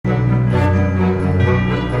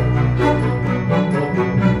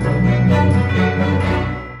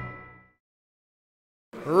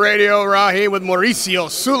Radio Raheem with Mauricio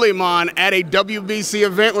Suleiman at a WBC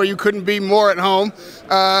event where you couldn't be more at home.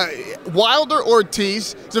 Wilder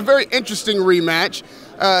Ortiz, it's a very interesting rematch.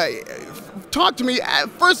 Talk to me,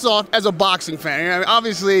 first off, as a boxing fan. I mean,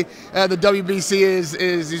 obviously, the WBC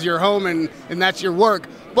is your home and that's your work.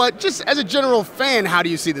 But just as a general fan, how do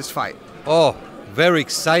you see this fight? Oh, very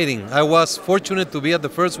exciting. I was fortunate to be at the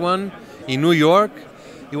first one in New York.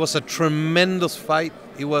 It was a tremendous fight.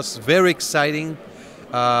 It was very exciting.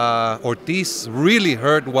 Ortiz really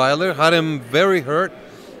hurt Wilder, had him very hurt,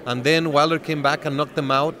 and then Wilder came back and knocked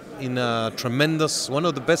him out in a tremendous, one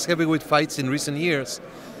of the best heavyweight fights in recent years.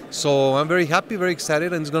 So I'm very happy, very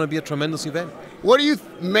excited, and it's going to be a tremendous event. What do you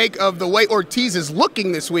make of the way Ortiz is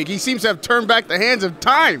looking this week? He seems to have turned back the hands of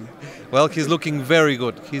time. Well, he's looking very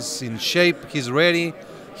good. He's in shape, he's ready,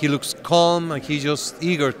 he looks calm, and he's just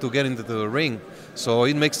eager to get into the ring. So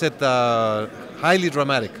it makes it highly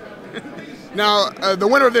dramatic. Now, the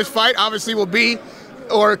winner of this fight obviously will be,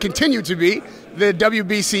 or continue to be, the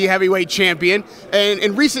WBC heavyweight champion. And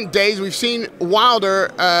in recent days, we've seen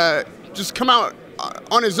Wilder just come out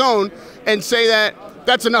on his own and say that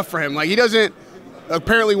that's enough for him. Like, he doesn't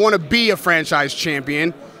apparently want to be a franchise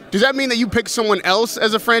champion. Does that mean that you pick someone else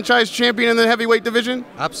as a franchise champion in the heavyweight division?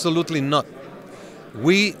 Absolutely not.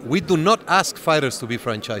 We do not ask fighters to be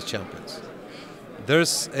franchise champions.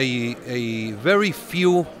 There's a very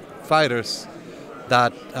few fighters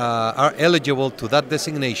that are eligible to that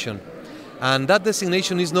designation, and that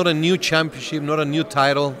designation is not a new championship, not a new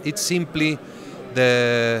title. It's simply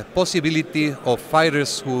the possibility of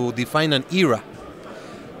fighters who define an era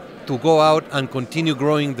to go out and continue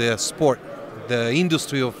growing the sport, the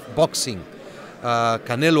industry of boxing.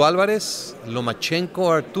 Canelo Alvarez, Lomachenko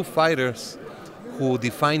are two fighters who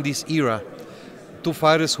define this era, two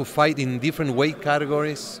fighters who fight in different weight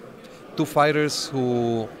categories, two fighters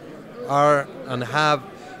who are and have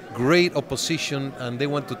great opposition, and they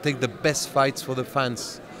want to take the best fights for the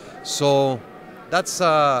fans. So that's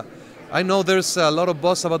I know there's a lot of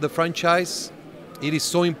buzz about the franchise. It is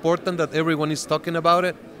so important that everyone is talking about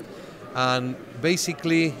it, and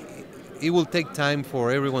basically it will take time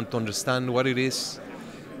for everyone to understand what it is.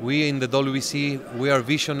 We in the WBC, we are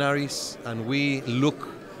visionaries, and we look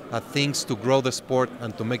at things to grow the sport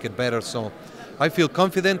and to make it better. So I feel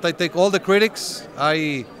confident. I take all the critics,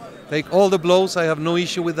 I take all the blows. I have no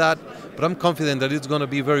issue with that, but I'm confident that it's going to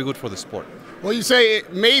be very good for the sport. Well, you say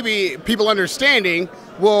maybe people understanding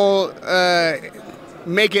will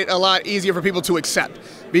make it a lot easier for people to accept,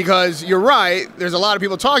 because you're right, there's a lot of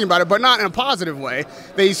people talking about it, but not in a positive way.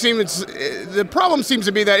 The problem seems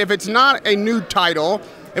to be that if it's not a new title,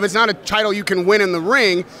 if it's not a title you can win in the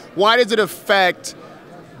ring, why does it affect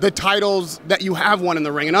the titles that you have won in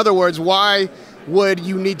the ring? In other words, why would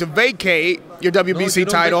you need to vacate your WBC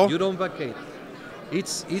title? You don't vacate.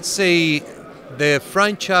 The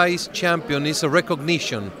franchise champion is a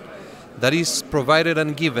recognition that is provided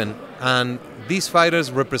and given, and these fighters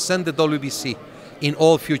represent the WBC in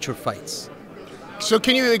all future fights. So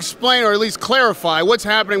can you explain, or at least clarify, what's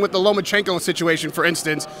happening with the Lomachenko situation, for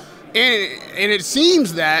instance? And it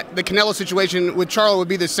seems that the Canelo situation with Charlo would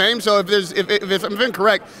be the same. So if I'm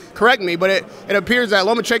incorrect, correct me, but it appears that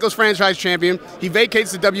Lomachenko's franchise champion, he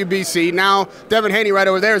vacates the WBC. Now Devin Haney right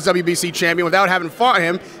over there is WBC champion without having fought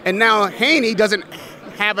him. And now Haney doesn't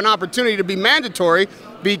have an opportunity to be mandatory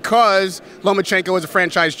because Lomachenko is a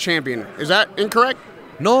franchise champion. Is that incorrect?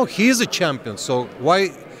 No, he is a champion. So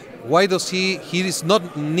why does he does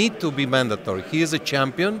not need to be mandatory? He is a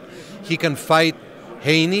champion. He can fight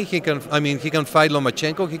Haney, he can fight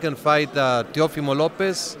Lomachenko, he can fight Teofimo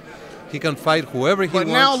Lopez, he can fight whoever he wants.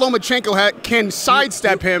 But now Lomachenko can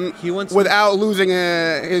sidestep him without losing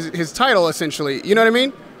his title, essentially. You know what I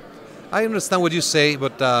mean? I understand what you say,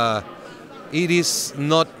 but it is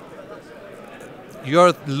not.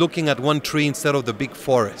 You're looking at one tree instead of the big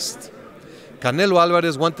forest. Canelo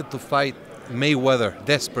Alvarez wanted to fight Mayweather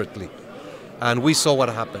desperately, and we saw what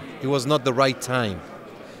happened. It was not the right time.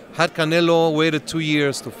 Had Canelo waited 2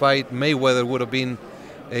 years to fight Mayweather, would have been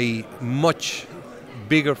a much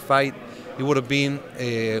bigger fight. It would have been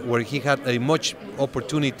where he had a much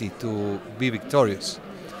opportunity to be victorious.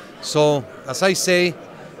 So, as I say,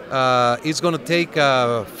 it's going to take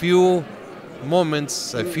a few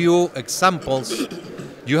moments, a few examples.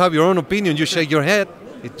 You have your own opinion. You shake your head.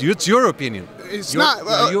 It's your opinion.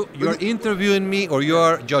 You're interviewing me, or you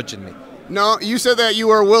are judging me. No, you said that you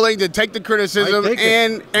were willing to take the criticism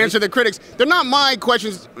and answer the critics. They're not my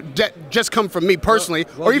questions that just come from me personally,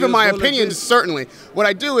 or even my opinions, certainly. What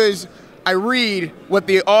I do is I read what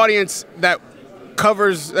the audience that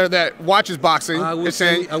covers that watches boxing is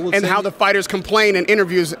saying, and how the fighters complain in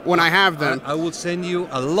interviews when I have them. I will send you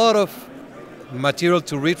a lot of material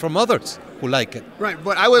to read from others who like it. Right,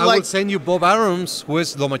 but I will send you Bob Arum's, who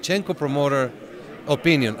is Lomachenko promoter,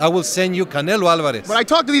 opinion. I will send you Canelo Alvarez. But I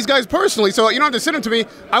talk to these guys personally, so you don't have to send them to me.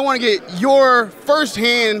 I want to get your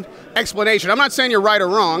firsthand explanation. I'm not saying you're right or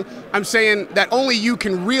wrong. I'm saying that only you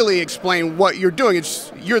can really explain what you're doing.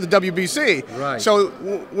 You're the WBC. Right. So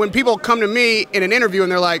when people come to me in an interview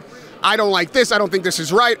and they're like, I don't like this, I don't think this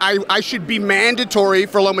is right, I should be mandatory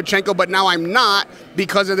for Lomachenko, but now I'm not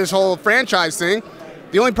because of this whole franchise thing.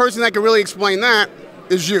 The only person that can really explain that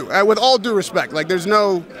is you, with all due respect. Like, there's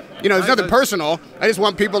no, there's nothing personal. I just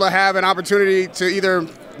want people to have an opportunity to either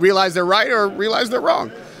realize they're right or realize they're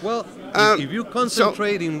wrong. Well, if you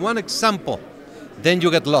concentrate in one example, then you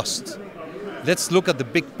get lost. Let's look at the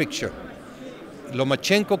big picture.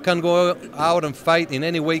 Lomachenko can go out and fight in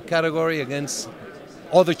any weight category against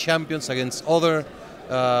other champions, against other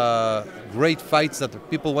great fights that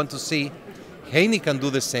people want to see. Haney can do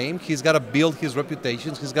the same. He's got to build his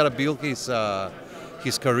reputation. He's got to build his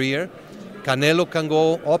career. Canelo can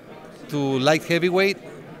go up to light heavyweight,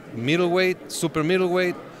 middleweight, super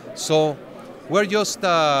middleweight. So we're just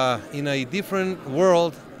in a different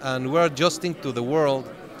world, and we're adjusting to the world.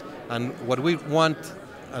 And what we want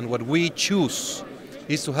and what we choose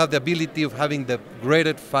is to have the ability of having the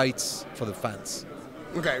greatest fights for the fans.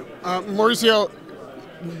 Okay, Mauricio,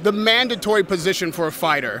 the mandatory position for a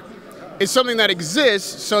fighter is something that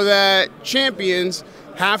exists so that champions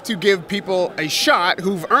have to give people a shot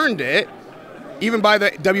who've earned it, even by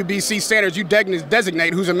the WBC standards. You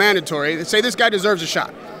designate who's a mandatory and say this guy deserves a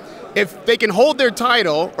shot. If they can hold their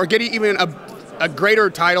title or get even a greater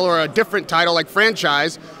title or a different title like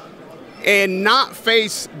franchise and not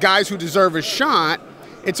face guys who deserve a shot,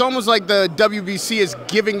 it's almost like the WBC is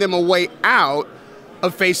giving them a way out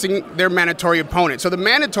of facing their mandatory opponent. So the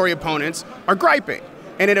mandatory opponents are griping,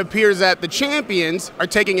 and it appears that the champions are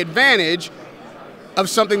taking advantage of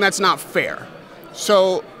something that's not fair.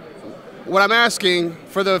 So what I'm asking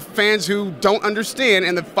for the fans who don't understand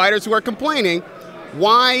and the fighters who are complaining,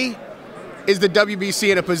 why is the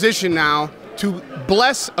WBC in a position now to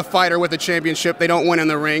bless a fighter with a championship they don't win in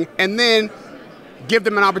the ring and then give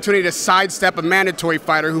them an opportunity to sidestep a mandatory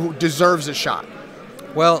fighter who deserves a shot?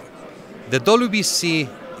 Well, the WBC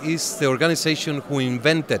is the organization who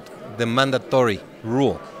invented the mandatory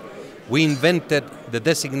rule. We invented the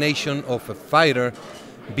designation of a fighter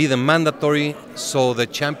be the mandatory, so the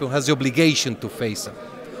champion has the obligation to face him.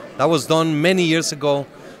 That was done many years ago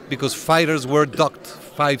because fighters were docked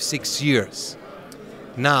 5-6 years.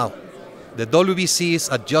 Now, the WBC is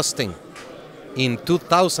adjusting. In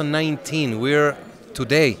 2019, we're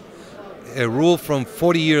today, a rule from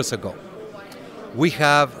 40 years ago. We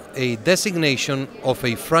have a designation of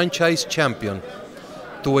a franchise champion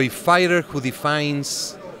to a fighter who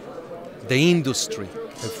defines the industry,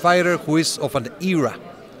 a fighter who is of an era.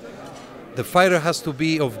 The fighter has to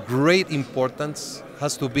be of great importance,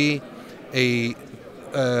 has to be a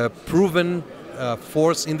proven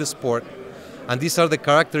force in the sport, and these are the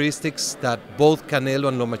characteristics that both Canelo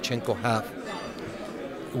and Lomachenko have.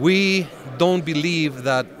 We don't believe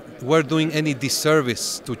that we're doing any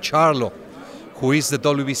disservice to Charlo, who is the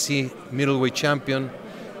WBC middleweight champion,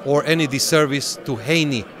 or any disservice to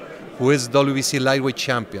Haney, who is WBC lightweight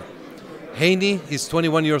champion. Haney is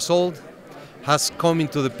 21 years old, has come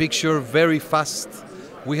into the picture very fast.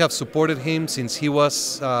 We have supported him since he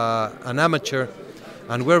was an amateur,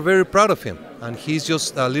 and we're very proud of him. And he's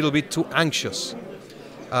just a little bit too anxious.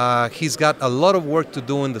 He's got a lot of work to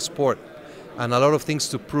do in the sport, and a lot of things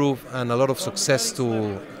to prove, and a lot of success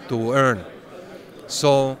to earn.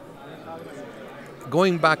 So,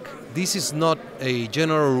 going back, this is not a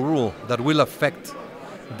general rule that will affect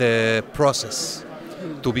the process.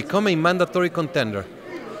 To become a mandatory contender,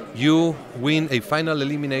 you win a final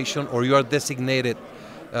elimination or you are designated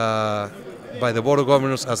by the Board of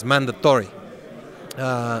Governors as mandatory.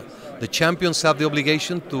 The champions have the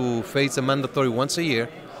obligation to face a mandatory once a year,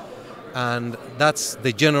 and that's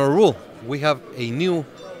the general rule. We have a new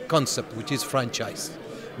concept, which is franchise.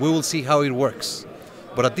 We will see how it works.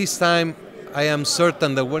 But at this time, I am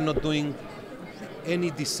certain that we're not doing any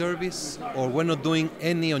disservice or we're not doing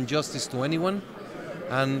any injustice to anyone,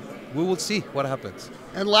 and we will see what happens.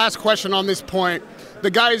 And last question on this point, the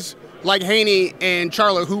guys like Haney and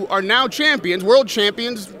Charlo, who are now champions, world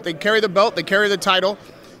champions, they carry the belt, they carry the title,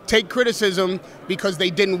 take criticism because they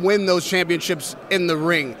didn't win those championships in the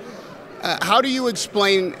ring. How do you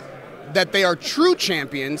explain that they are true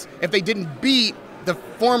champions if they didn't beat the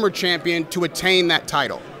former champion to attain that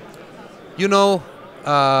title? You know,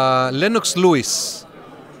 Lennox Lewis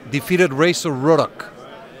defeated Razor Ruddock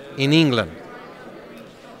in England.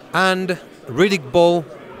 And Riddick Bowe,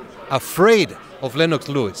 afraid of Lennox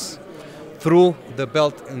Lewis, threw the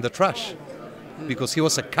belt in the trash because he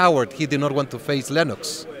was a coward. He did not want to face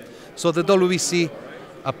Lennox. So the WBC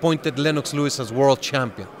appointed Lennox Lewis as world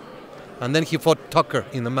champion. And then he fought Tucker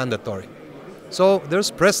in the mandatory. So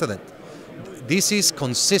there's precedent. This is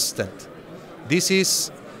consistent. This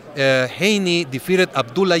is Haney defeated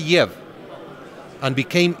Abdullayev and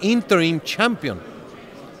became interim champion.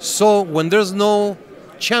 So when there's no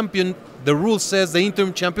champion, the rule says the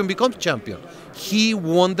interim champion becomes champion. He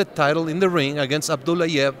won the title in the ring against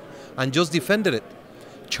Abdullayev and just defended it.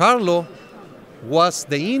 Charlo was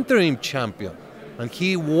the interim champion and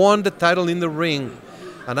he won the title in the ring.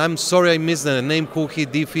 And I'm sorry I missed the name who he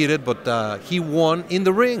defeated, but he won in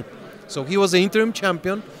the ring. So he was the interim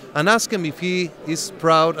champion, and ask him if he is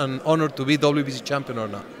proud and honored to be WBC champion or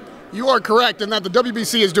not. You are correct in that the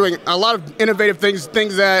WBC is doing a lot of innovative things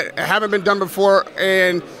that haven't been done before,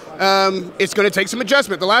 and it's going to take some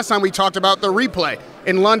adjustment. The last time we talked about the replay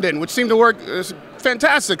in London, which seemed to work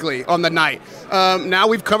fantastically on the night. Now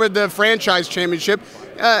we've covered the franchise championship.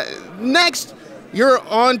 Next, you're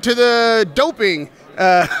on to the doping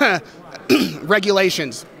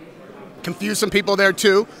regulations. Confuse some people there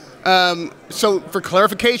too. So for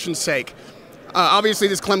clarification's sake, obviously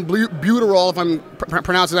this clenbuterol, if I'm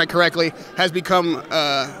pronouncing that correctly, has become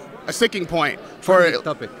a sticking point for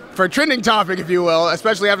a trending topic, if you will,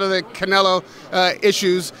 especially after the Canelo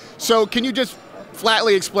issues. So can you just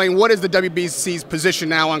flatly explain what is the WBC's position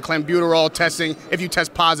now on clenbuterol testing if you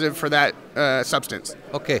test positive for that substance?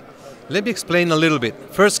 Okay, let me explain a little bit.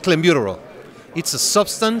 First, clenbuterol. It's a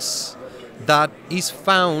substance that is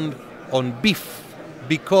found on beef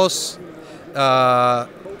because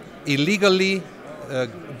illegally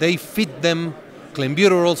they feed them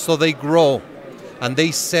clenbuterol so they grow and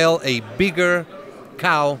they sell a bigger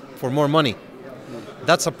cow for more money.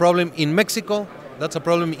 That's a problem in Mexico. That's a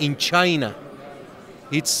problem in China.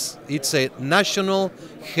 It's a national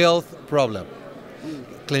health problem.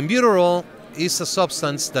 Clenbuterol is a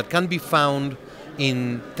substance that can be found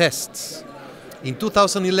in tests. In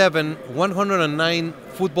 2011, 109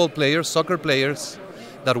 football players, soccer players,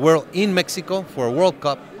 that were in Mexico for a World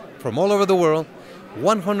Cup from all over the world,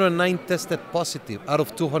 109 tested positive out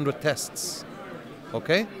of 200 tests.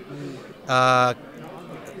 Okay?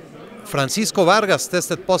 Francisco Vargas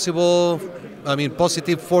tested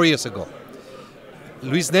positive 4 years ago.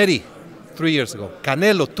 Luis Neri, 3 years ago.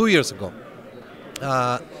 Canelo, 2 years ago,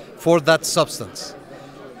 for that substance.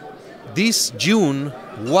 This June,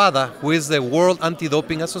 WADA, who is the World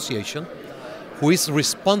Anti-Doping Association, who is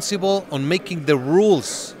responsible on making the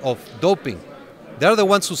rules of doping. They're the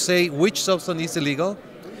ones who say which substance is illegal,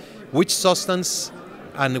 which substance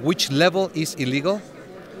and which level is illegal.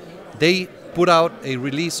 They put out a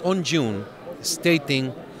release on June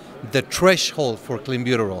stating the threshold for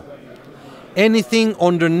clenbuterol. Anything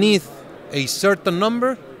underneath a certain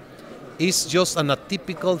number is just an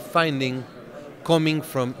atypical finding coming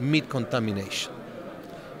from meat contamination.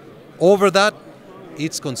 Over that,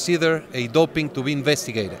 it's considered a doping to be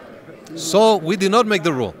investigated. So we did not make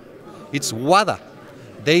the rule. It's WADA.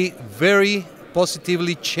 They very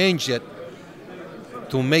positively changed it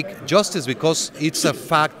to make justice because it's a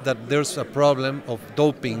fact that there's a problem of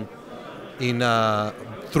doping in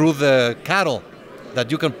through the cattle, that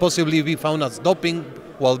you can possibly be found as doping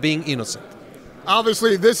while being innocent.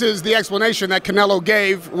 Obviously, this is the explanation that Canelo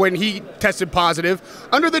gave when he tested positive.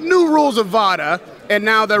 Under the new rules of WADA, and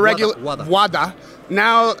now the WADA,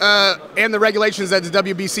 now and the regulations that the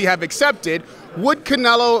WBC have accepted, would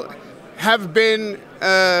Canelo have been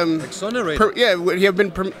exonerated? Would he have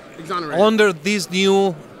been exonerated? Under these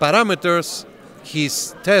new parameters,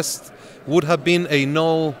 his test would have been a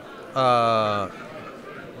not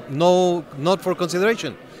for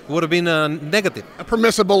consideration. It would have been a negative. A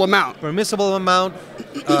permissible amount. Permissible amount,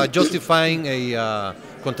 justifying a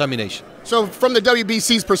contamination. So from the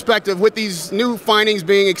WBC's perspective, with these new findings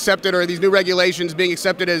being accepted or these new regulations being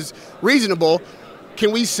accepted as reasonable,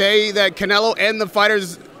 can we say that Canelo and the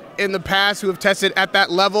fighters in the past who have tested at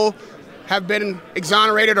that level have been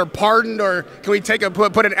exonerated or pardoned, or can we take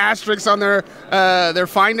put an asterisk on their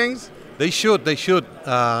findings? They should.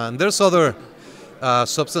 And there's other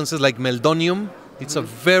substances like meldonium. It's a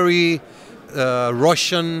very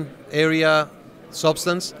Russian area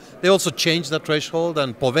substance. They also changed that threshold,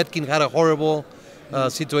 and Povetkin had a horrible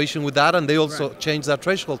situation with that, and they also changed that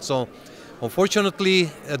threshold. So,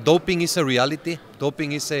 unfortunately, doping is a reality.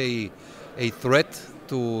 Doping is a threat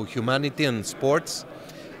to humanity and sports.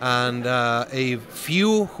 and a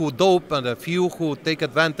few who dope and a few who take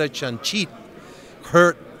advantage and cheat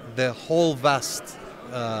hurt the whole vast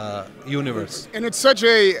universe. And it's such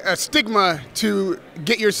a stigma to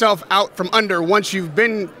get yourself out from under once you've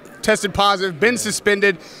been tested positive, been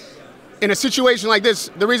suspended. In a situation like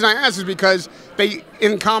this, the reason I ask is because they,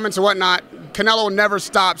 in comments and whatnot, Canelo never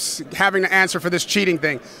stops having to answer for this cheating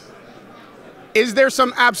thing. Is there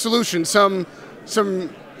some absolution, some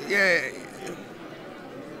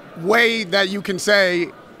way that you can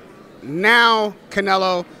say, now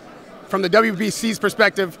Canelo, from the WBC's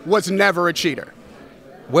perspective, was never a cheater?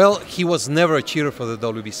 Well, he was never a cheater for the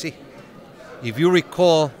WBC. If you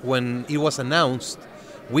recall, when it was announced,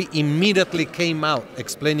 we immediately came out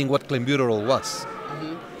explaining what clenbuterol was.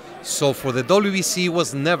 So for the WBC, it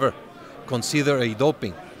was never considered a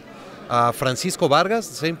doping. Francisco Vargas,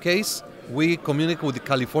 the same case, we communicated with the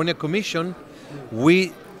California Commission,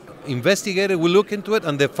 we investigated, we looked into it,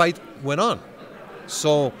 and the fight went on.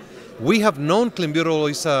 So we have known clenbuterol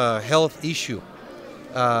is a health issue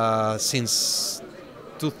since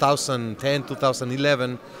 2010,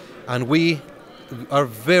 2011, and we are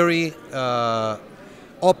very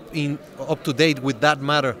up to date with that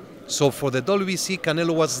matter. So for the WBC,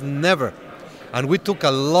 Canelo was never, and we took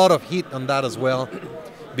a lot of heat on that as well,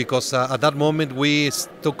 because at that moment we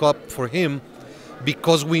stuck up for him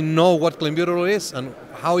because we know what clenbuterol is and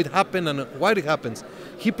how it happened and why it happens.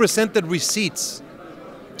 He presented receipts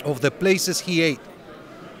of the places he ate.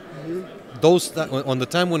 Those that, on the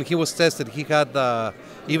time when he was tested, he had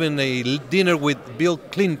even a dinner with Bill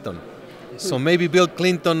Clinton. So maybe Bill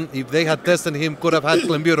Clinton, if they had tested him, could have had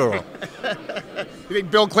clenbuterol. You think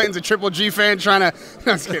Bill Clinton's a Triple G fan trying to...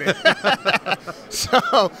 No, I'm just kidding.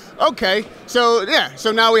 So, okay. So, yeah.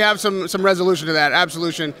 So now we have some resolution to that.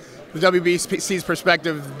 Absolution, the WBC's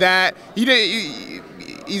perspective, that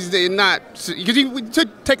he's not... Because he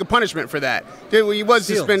took take a punishment for that. He was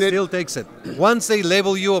suspended. Still takes it. Once they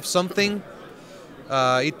label you of something,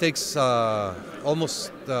 it takes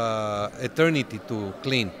almost eternity to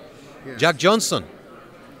clean. Yes. Jack Johnson,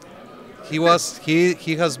 he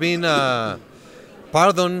has been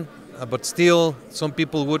pardoned, but still some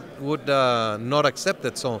people would not accept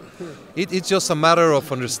it. So it's just a matter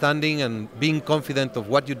of understanding and being confident of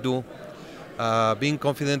what you do. Being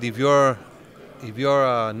confident if you're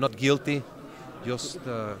not guilty, just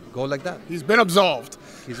go like that. He's been absolved.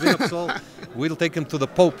 He's been absolved. We'll take him to the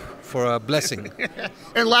Pope for a blessing.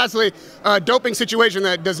 And lastly, a doping situation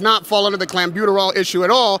that does not fall under the clenbuterol issue at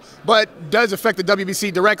all, but does affect the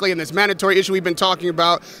WBC directly in this mandatory issue we've been talking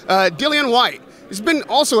about. Dillian Whyte. It's been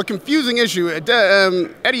also a confusing issue.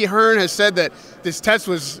 Eddie Hearn has said that this test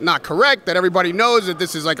was not correct, that everybody knows that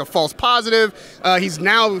this is like a false positive. He's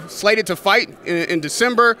now slated to fight in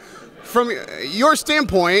December. From your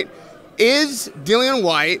standpoint, is Dillian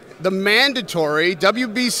Whyte the mandatory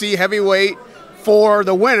WBC heavyweight for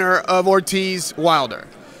the winner of Ortiz-Wilder?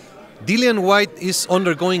 Dillian Whyte is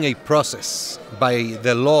undergoing a process by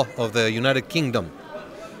the law of the United Kingdom,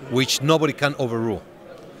 which nobody can overrule.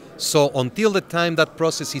 So until the time that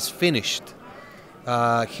process is finished,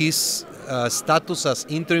 his status as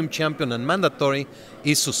interim champion and mandatory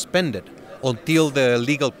is suspended until the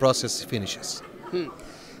legal process finishes.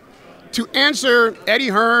 To answer Eddie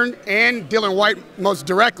Hearn and Dillian Whyte most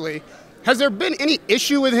directly, has there been any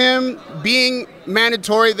issue with him being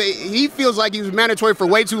mandatory? He feels like he was mandatory for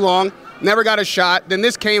way too long, never got a shot. Then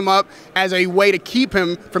this came up as a way to keep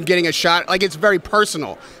him from getting a shot. Like, it's very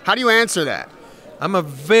personal. How do you answer that? I'm a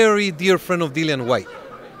very dear friend of Dillian Whyte.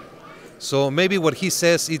 So maybe what he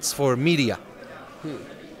says, it's for media.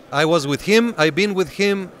 I was with him. I've been with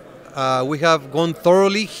him. We have gone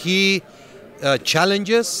thoroughly. He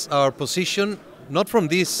challenges our position, not from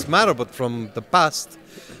this matter, but from the past.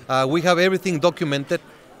 We have everything documented,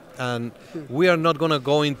 and we are not going to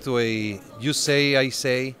go into a you say, I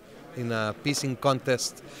say in a pissing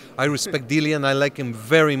contest. I respect Dillian. I like him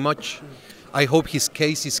very much. I hope his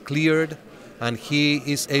case is cleared and he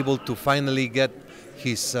is able to finally get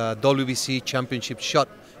his WBC championship shot.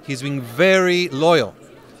 He's been very loyal.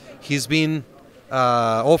 He's been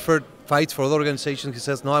offered fights for other organizations. He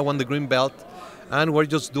says, no, I want the green belt. And we're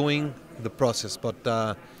just doing the process.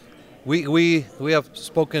 But we have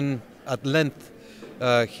spoken at length,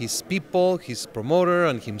 his people, his promoter,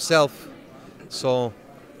 and himself. So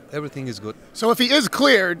everything is good. So if he is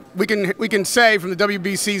cleared, we can say from the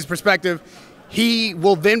WBC's perspective, he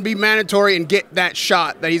will then be mandatory and get that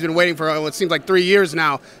shot that he's been waiting for, it seems like 3 years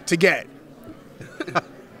now, to get.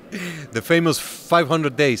 The famous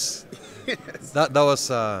 500 days. Yes. That was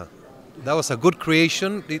a good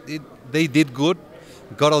creation. They did good.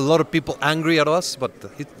 got a lot of people angry at us, but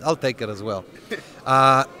I'll take it as well.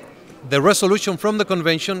 The resolution from the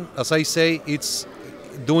convention, as I say, it's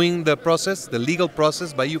doing the process, the legal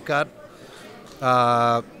process by UCAD.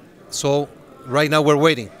 So right now we're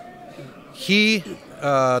waiting.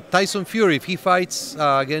 Tyson Fury, if he fights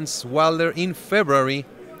against Wilder in February,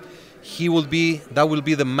 that will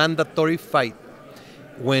be the mandatory fight.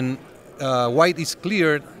 When White is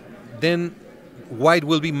cleared, then White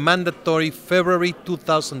will be mandatory February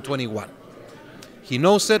 2021. He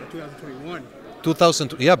knows it. 2021.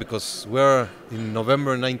 Yeah, because we're in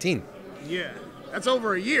November 19. Yeah, that's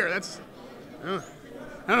over a year. That's. I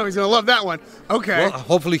don't know. He's gonna love that one. Okay. Well,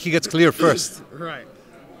 hopefully he gets clear first. Right.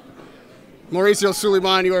 Mauricio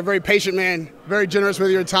Suleiman, you are a very patient man, very generous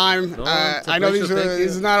with your time. No, I know these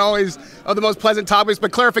are not always of the most pleasant topics,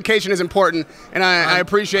 but clarification is important, and I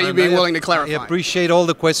appreciate you being willing to clarify. I appreciate all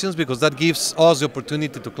the questions because that gives us the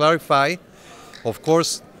opportunity to clarify. Of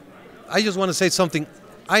course, I just want to say something.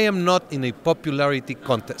 I am not in a popularity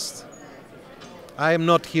contest. I am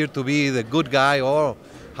not here to be the good guy or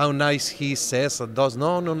how nice he says and does.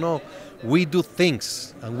 No. We do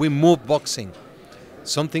things and we move boxing.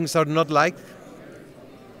 Some things are not liked.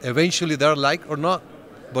 Eventually they're liked or not,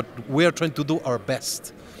 but we are trying to do our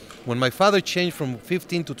best. When my father changed from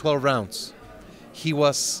 15 to 12 rounds, he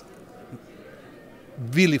was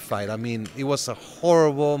vilified. I mean, it was a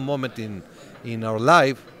horrible moment in our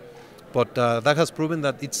life, but that has proven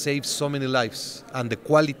that it saves so many lives and the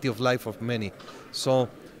quality of life of many. So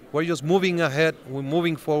we're just moving ahead, we're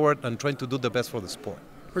moving forward and trying to do the best for the sport.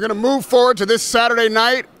 We're going to move forward to this Saturday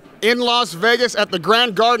night in Las Vegas at the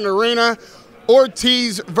Grand Garden Arena.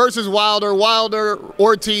 Ortiz versus Wilder.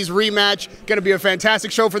 Wilder-Ortiz rematch. Going to be a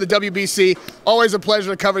fantastic show for the WBC. Always a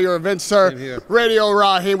pleasure to cover your events, sir. Same here. Radio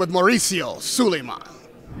Raheem with Mauricio Suleiman.